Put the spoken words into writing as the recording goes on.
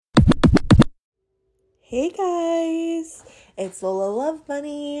Hey guys, it's Lola Love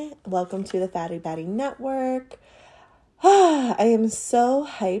Bunny. Welcome to the Fatty Batty Network. I am so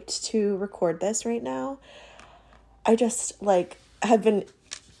hyped to record this right now. I just have been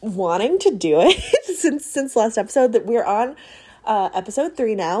wanting to do it since last episode. That we're on episode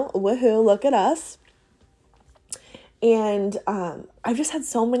 3 now. Woohoo, look at us. And I've just had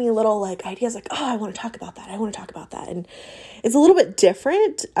so many little ideas I want to talk about that. And it's a little bit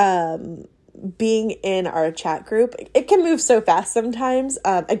different. Being in our chat group, it can move so fast sometimes.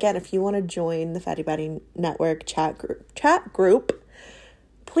 Again, if you want to join the Fatty Batty Network chat group,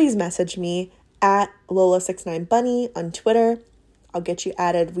 please message me at Lola69Bunny on Twitter. I'll get you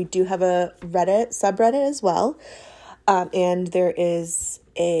added. We do have a Reddit subreddit as well. And there is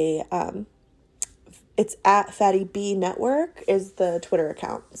it's at Fatty B Network is the Twitter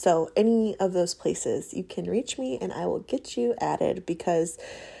account. So any of those places you can reach me and I will get you added because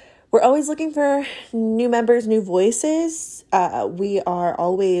we're always looking for new members, new voices. We are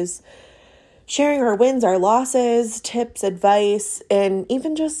always sharing our wins, our losses, tips, advice, and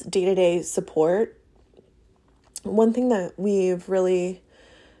even just day-to-day support. One thing that we've really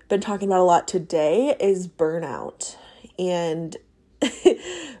been talking about a lot today is burnout. And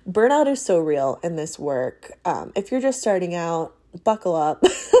burnout is so real in this work. If you're just starting out, buckle up.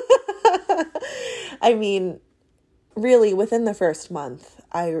 I mean, really, within the first month,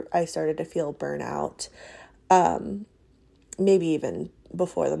 I started to feel burnout, maybe even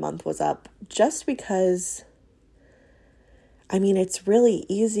before the month was up, just because, it's really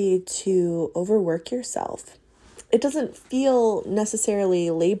easy to overwork yourself. It doesn't feel necessarily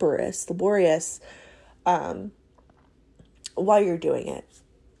laborious, while you're doing it.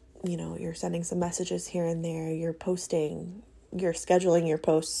 You're sending some messages here and there, you're posting, you're scheduling your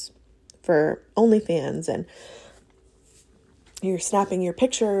posts for OnlyFans, and you're snapping your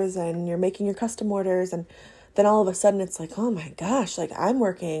pictures and you're making your custom orders. And then all of a sudden it's oh my gosh, I'm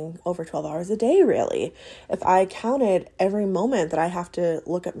working over 12 hours a day, really. If I counted every moment that I have to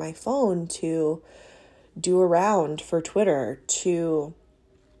look at my phone to do a round for Twitter, to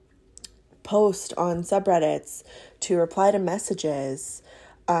post on subreddits, to reply to messages,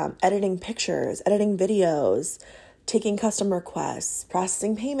 editing pictures, editing videos, taking custom requests,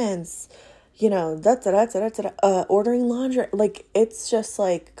 processing payments, ordering laundry, it's just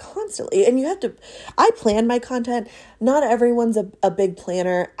constantly, and I plan my content. Not everyone's a big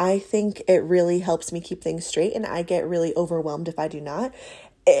planner. I think it really helps me keep things straight, and I get really overwhelmed if I do not.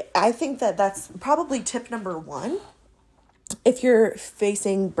 I think that's probably tip number 1. If you're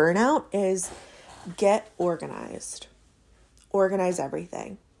facing burnout, is get organized. Organize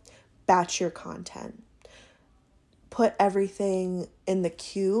everything. Batch your content. Put everything in the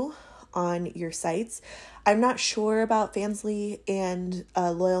queue on your sites. I'm not sure about Fansly and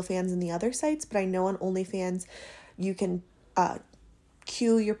Loyal Fans and the other sites, but I know on OnlyFans you can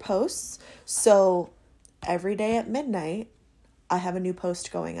queue your posts. So every day at midnight, I have a new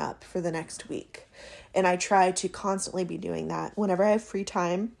post going up for the next week. And I try to constantly be doing that. Whenever I have free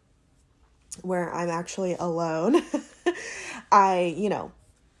time where I'm actually alone, I,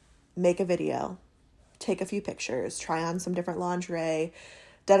 make a video, take a few pictures, try on some different lingerie,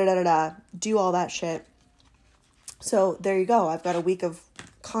 do all that shit. So there you go. I've got a week of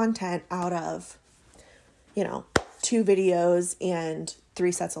content out of, 2 videos and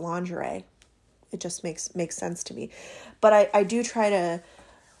 3 sets of lingerie. It just makes sense to me. But I do try to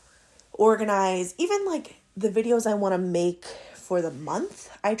organize even the videos I want to make for the month.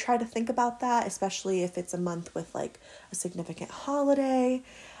 I try to think about that, especially if it's a month with a significant holiday.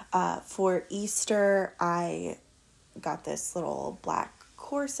 For Easter, I got this little black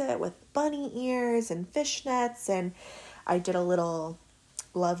corset with bunny ears and fishnets, and I did a little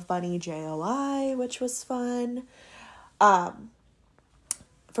Love Bunny JOI, which was fun.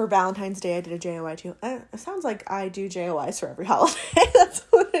 For Valentine's Day, I did a JOI too. It sounds like I do JOIs for every holiday. That's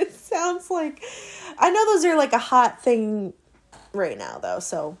what it sounds like. I know those are a hot thing right now, though,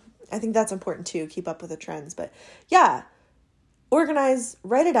 so I think that's important too. Keep up with the trends. But yeah, organize,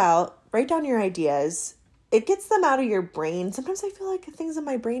 write it out, write down your ideas. It gets them out of your brain. Sometimes I feel like things in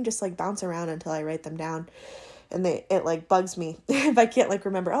my brain just bounce around until I write them down. And it bugs me if I can't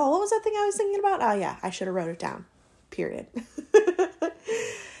remember, what was that thing I was thinking about? Oh yeah, I should have wrote it down. Period.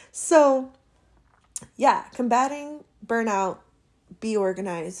 So yeah, combating burnout, be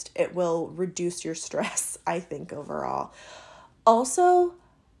organized. It will reduce your stress, I think, overall. Also,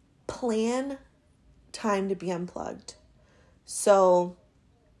 plan time to be unplugged. So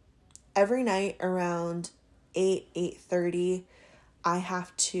every night around 8:30, I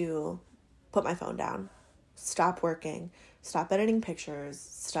have to put my phone down, stop working, stop editing pictures,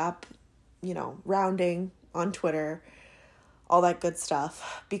 stop rounding on Twitter, all that good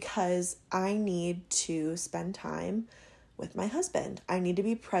stuff, because I need to spend time with my husband. I need to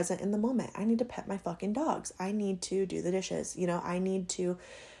be present in the moment. I need to pet my fucking dogs. I need to do the dishes. I need to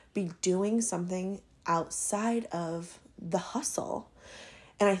be doing something outside of the hustle.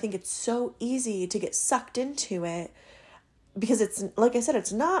 And I think it's so easy to get sucked into it because it's, like I said,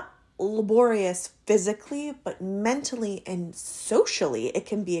 it's not laborious physically, but mentally and socially, it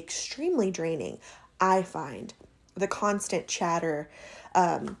can be extremely draining. I find the constant chatter,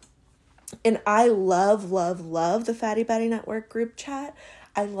 and I love the Fatty Batty Network group chat.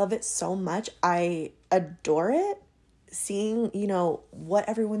 I love it so much. I adore it. Seeing, what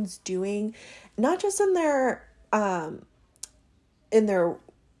everyone's doing, not just in their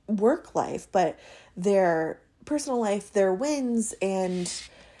work life, but their personal life, their wins, and,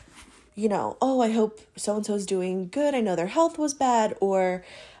 oh, I hope so-and-so's doing good. I know their health was bad, or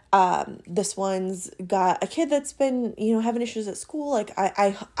this one's got a kid that's been, having issues at school. Like,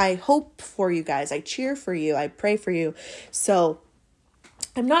 I hope for you guys. I cheer for you. I pray for you. So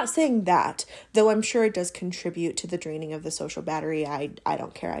I'm not saying that, though I'm sure it does contribute to the draining of the social battery. I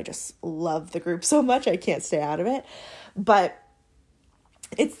don't care. I just love the group so much. I can't stay out of it. But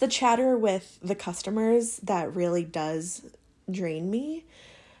it's the chatter with the customers that really does drain me.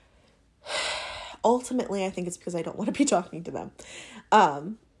 Ultimately, I think it's because I don't want to be talking to them.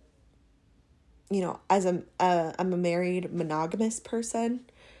 As I'm a married monogamous person,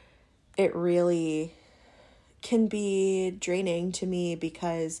 it really can be draining to me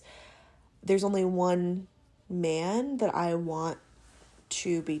because there's only one man that I want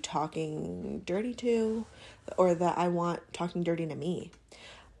to be talking dirty to, or that I want talking dirty to me.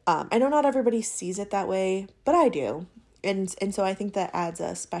 I know not everybody sees it that way, but I do. And so I think that adds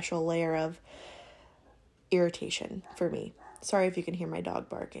a special layer of irritation for me. Sorry if you can hear my dog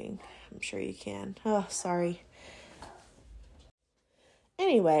barking. I'm sure you can. Oh, sorry.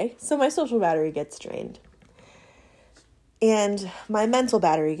 Anyway, so my social battery gets drained. And my mental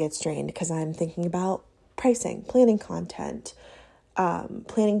battery gets drained because I'm thinking about pricing, planning content,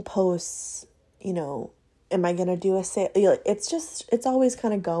 planning posts, am I going to do a sale? It's always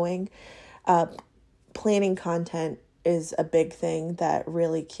kind of going. Planning content is a big thing that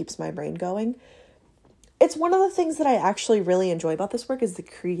really keeps my brain going. It's one of the things that I actually really enjoy about this work is the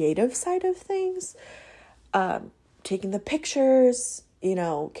creative side of things. Taking the pictures,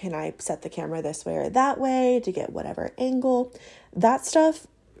 can I set the camera this way or that way to get whatever angle? That stuff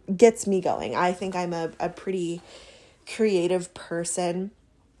gets me going. I think I'm a pretty creative person.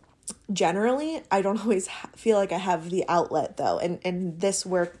 Generally, I don't always feel like I have the outlet though. And this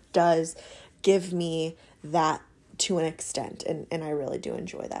work does give me that to an extent. And I really do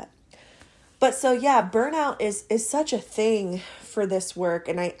enjoy that. But so yeah, burnout is such a thing for this work.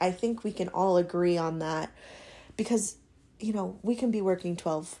 And I think we can all agree on that because, we can be working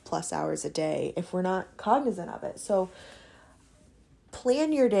 12 plus hours a day if we're not cognizant of it. So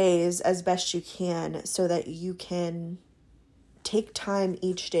plan your days as best you can so that you can take time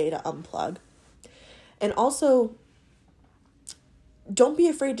each day to unplug. And also, don't be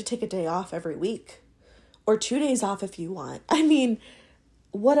afraid to take a day off every week or 2 days off if you want. I mean,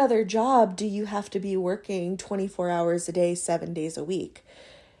 what other job do you have to be working 24 hours a day, 7 days a week?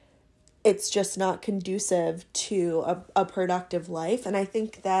 It's just not conducive to a productive life. And I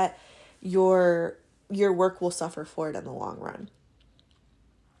think that your work will suffer for it in the long run.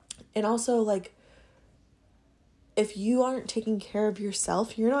 And also, if you aren't taking care of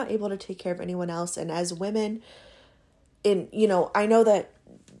yourself, you're not able to take care of anyone else. And as women, I know that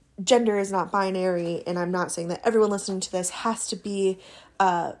gender is not binary, and I'm not saying that everyone listening to this has to be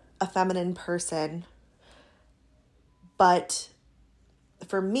a feminine person. But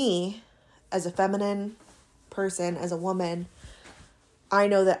for me, as a feminine person, as a woman, I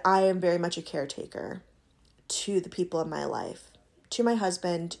know that I am very much a caretaker to the people in my life, to my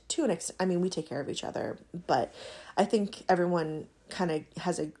husband, to an extent. I mean, we take care of each other, but I think everyone kind of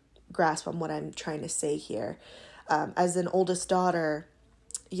has a grasp on what I'm trying to say here. As an oldest daughter,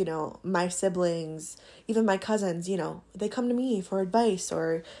 my siblings, even my cousins, they come to me for advice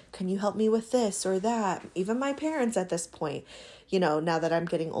or can you help me with this or that? Even my parents at this point, now that I'm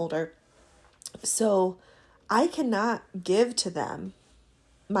getting older. So I cannot give to them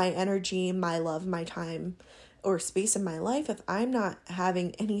my energy, my love, my time, or space in my life if I'm not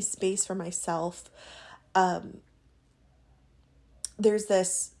having any space for myself. There's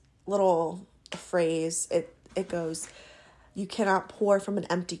this little phrase, it goes, you cannot pour from an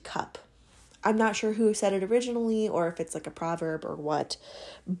empty cup. I'm not sure who said it originally or if it's like a proverb or what,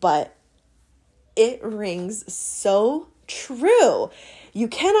 but it rings so true. You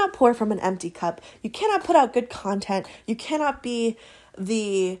cannot pour from an empty cup. You cannot put out good content. You cannot be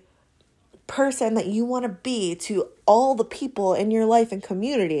the person that you want to be to all the people in your life and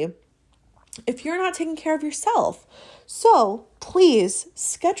community if you're not taking care of yourself. So please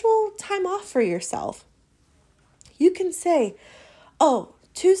schedule time off for yourself. You can say, oh,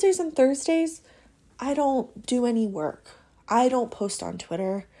 Tuesdays and Thursdays, I don't do any work. I don't post on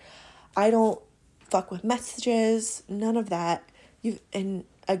Twitter. I don't fuck with messages, none of that. And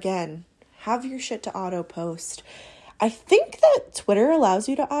again, have your shit to auto post. I think that Twitter allows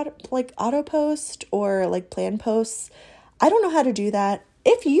you to auto post or like plan posts. I don't know how to do that.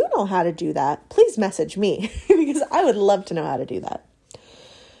 If you know how to do that, please message me because I would love to know how to do that.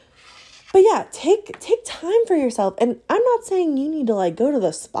 But yeah, take time for yourself. And I'm not saying you need to like go to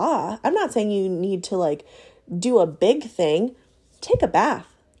the spa. I'm not saying you need to like do a big thing. Take a bath,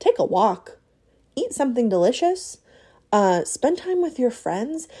 take a walk, eat something delicious. Spend time with your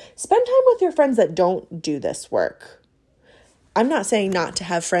friends. Spend time with your friends that don't do this work. I'm not saying not to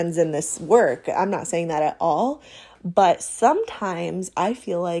have friends in this work. I'm not saying that at all. But sometimes I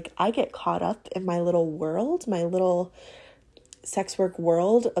feel like I get caught up in my little world, my little sex work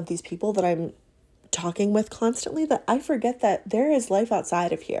world of these people that I'm talking with constantly, that I forget that there is life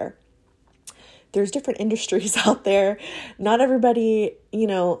outside of here. There's different industries out there. Not everybody,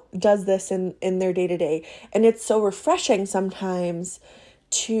 does this in their day-to-day. And it's so refreshing sometimes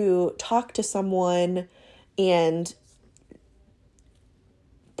to talk to someone and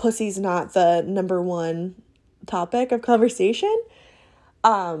pussy's not the number one topic of conversation.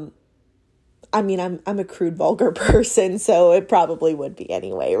 I'm a crude, vulgar person, so it probably would be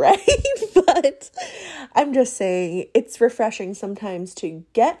anyway, right? But I'm just saying it's refreshing sometimes to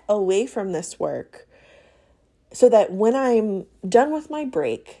get away from this work so that when I'm done with my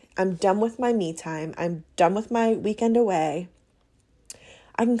break, I'm done with my me time, I'm done with my weekend away,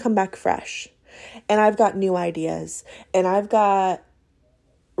 I can come back fresh. And I've got new ideas, and I've got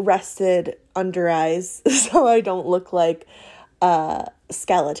rested under eyes so I don't look like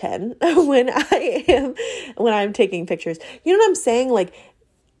skeleton when I'm taking pictures. You know what I'm saying? Like,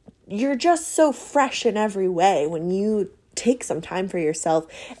 you're just so fresh in every way when you take some time for yourself.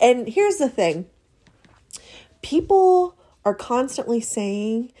 And here's the thing. People are constantly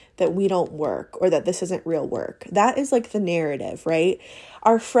saying that we don't work or that this isn't real work. That is like the narrative, right?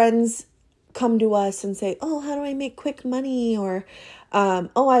 Our friends come to us and say, oh, how do I make quick money? Or,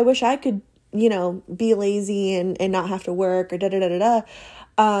 oh, I wish I could, be lazy and not have to work, or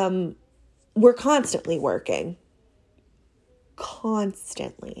we're constantly working.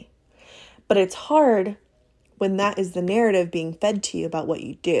 Constantly. But it's hard when that is the narrative being fed to you about what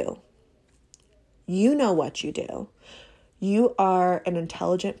you do. You know what you do. You are an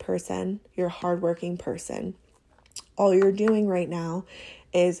intelligent person. You're a hardworking person. All you're doing right now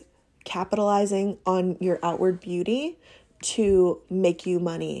is capitalizing on your outward beauty to make you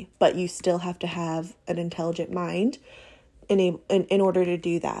money, but you still have to have an intelligent mind in order to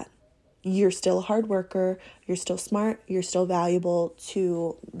do that. You're still a hard worker, you're still smart, you're still valuable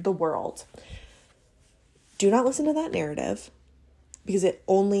to the world. Do not listen to that narrative because it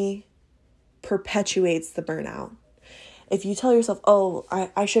only perpetuates the burnout. If you tell yourself, oh,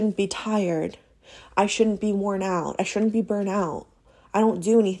 I shouldn't be tired, I shouldn't be worn out, I shouldn't be burnt out, I don't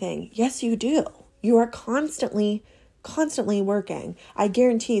do anything. Yes, you do. You are constantly working. I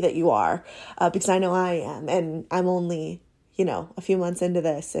guarantee that you are, because I know I am, and I'm only, a few months into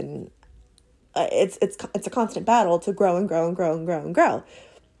this, and it's a constant battle to grow and grow and grow and grow and grow.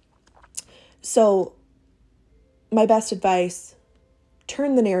 So my best advice,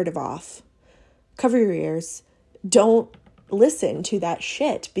 turn the narrative off, cover your ears, don't listen to that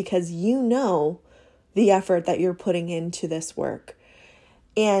shit, because you know the effort that you're putting into this work.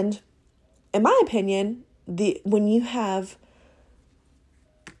 And in my opinion, when you have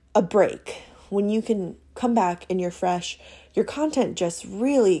a break, when you can come back and you're fresh, your content just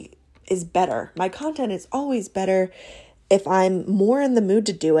really is better. My content is always better if I'm more in the mood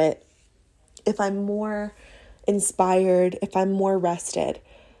to do it, if I'm more inspired, if I'm more rested.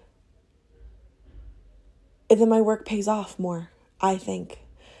 And then my work pays off more, I think.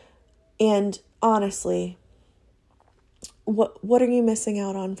 And honestly, what are you missing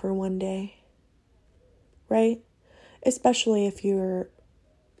out on for one day? Right? Especially if you're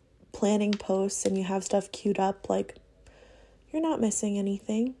planning posts and you have stuff queued up, like, you're not missing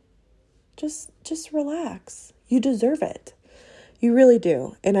anything. Just relax. You deserve it. You really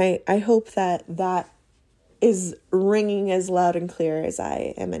do. And I hope that is ringing as loud and clear as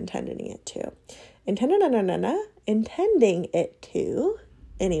I am intending it to. Intending it to.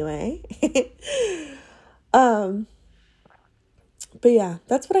 Anyway. But yeah,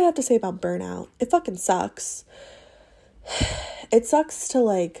 that's what I have to say about burnout. It fucking sucks. It sucks to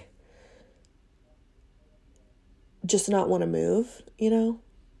like just not want to move, you know?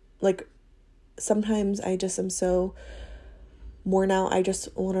 Like sometimes I just am so worn out. I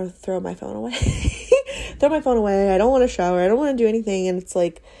just want to throw my phone away. Throw my phone away. I don't want to shower. I don't want to do anything. And it's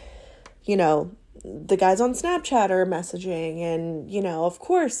like, you know, the guys on Snapchat are messaging. And, you know, of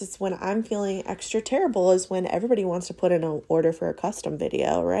course, it's when I'm feeling extra terrible is when everybody wants to put in an order for a custom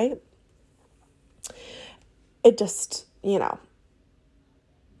video, right? It just, you know,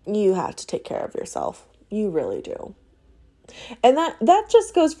 you have to take care of yourself. You really do. And that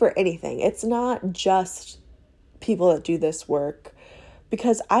just goes for anything. It's not just people that do this work,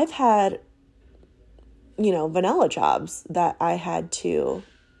 because I've had, you know, vanilla jobs that I had to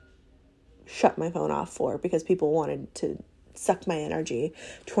shut my phone off for because people wanted to suck my energy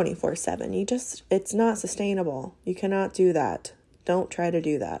 24/7. It's not sustainable. You cannot do that. Don't try to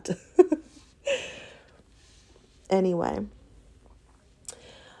do that. Anyway,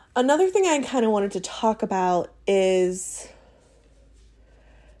 another thing I kind of wanted to talk about is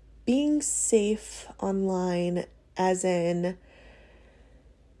being safe online, as in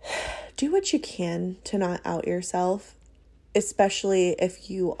do what you can to not out yourself, especially if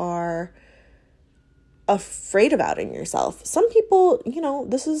you are afraid of outing yourself. Some people, you know,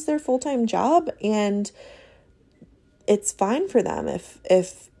 this is their full-time job and it's fine for them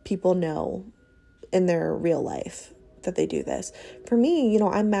if people know in their real life that they do this. For me, you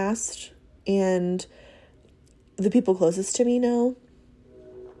know, I'm masked and the people closest to me know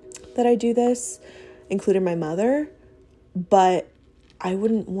that I do this, including my mother, but I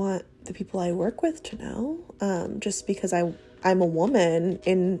wouldn't want the people I work with to know, just because I'm a woman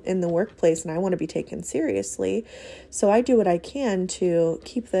in the workplace and I want to be taken seriously. So I do what I can to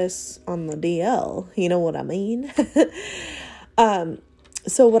keep this on the DL. You know what I mean?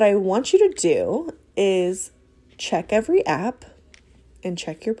 So what I want you to do is check every app and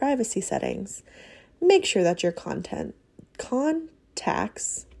check your privacy settings. Make sure that your contacts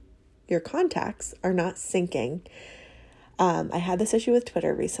are not syncing. I had this issue with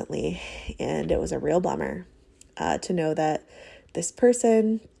Twitter recently, and it was a real bummer to know that this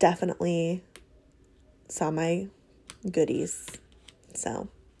person definitely saw my goodies. So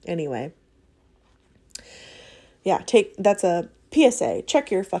anyway, yeah, that's a PSA.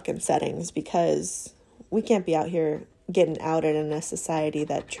 Check your fucking settings, because we can't be out here getting outed in a society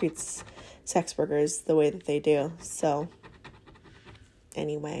that treats sex workers the way that they do. So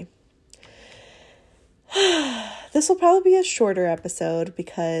anyway, this will probably be a shorter episode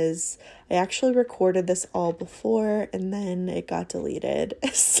because I actually recorded this all before and then it got deleted.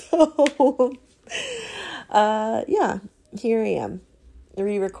 So, yeah, here I am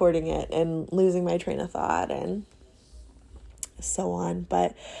re-recording it and losing my train of thought and so on.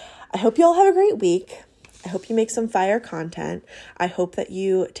 But I hope you all have a great week. I hope you make some fire content. I hope that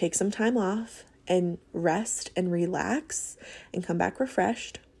you take some time off and rest and relax and come back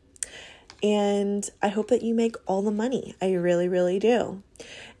refreshed. And I hope that you make all the money. I really, really do.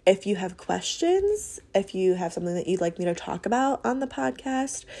 If you have questions, if you have something that you'd like me to talk about on the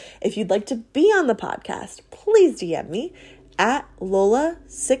podcast, if you'd like to be on the podcast, please DM me at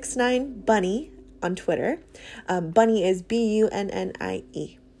Lola69Bunny on Twitter. Bunny is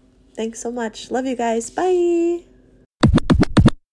Bunnie. Thanks so much. Love you guys. Bye.